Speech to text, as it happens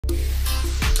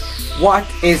What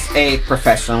is a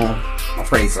professional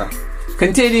appraiser?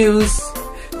 Continues,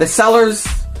 the seller's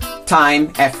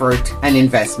time, effort, and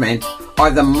investment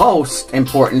are the most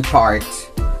important part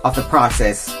of the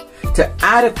process to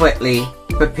adequately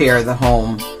prepare the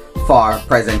home for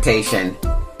presentation,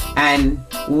 and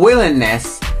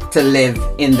willingness to live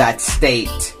in that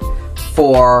state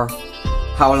for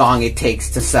how long it takes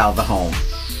to sell the home.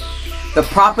 The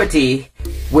property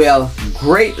will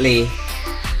greatly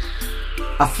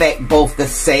affect both the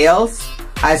sales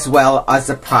as well as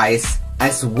the price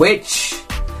as which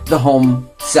the home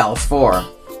sells for.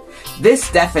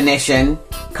 This definition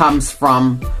comes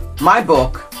from my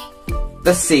book,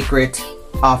 The Secret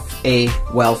of a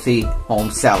Wealthy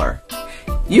Home Seller.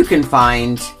 You can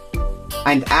find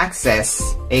and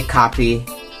access a copy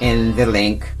in the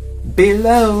link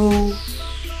below.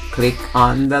 Click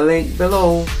on the link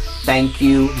below. Thank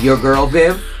you, your girl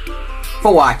Viv,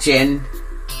 for watching.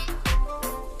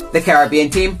 The Caribbean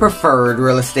Team, preferred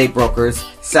real estate brokers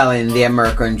selling the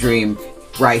American dream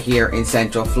right here in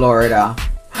Central Florida.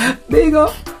 Big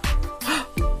up.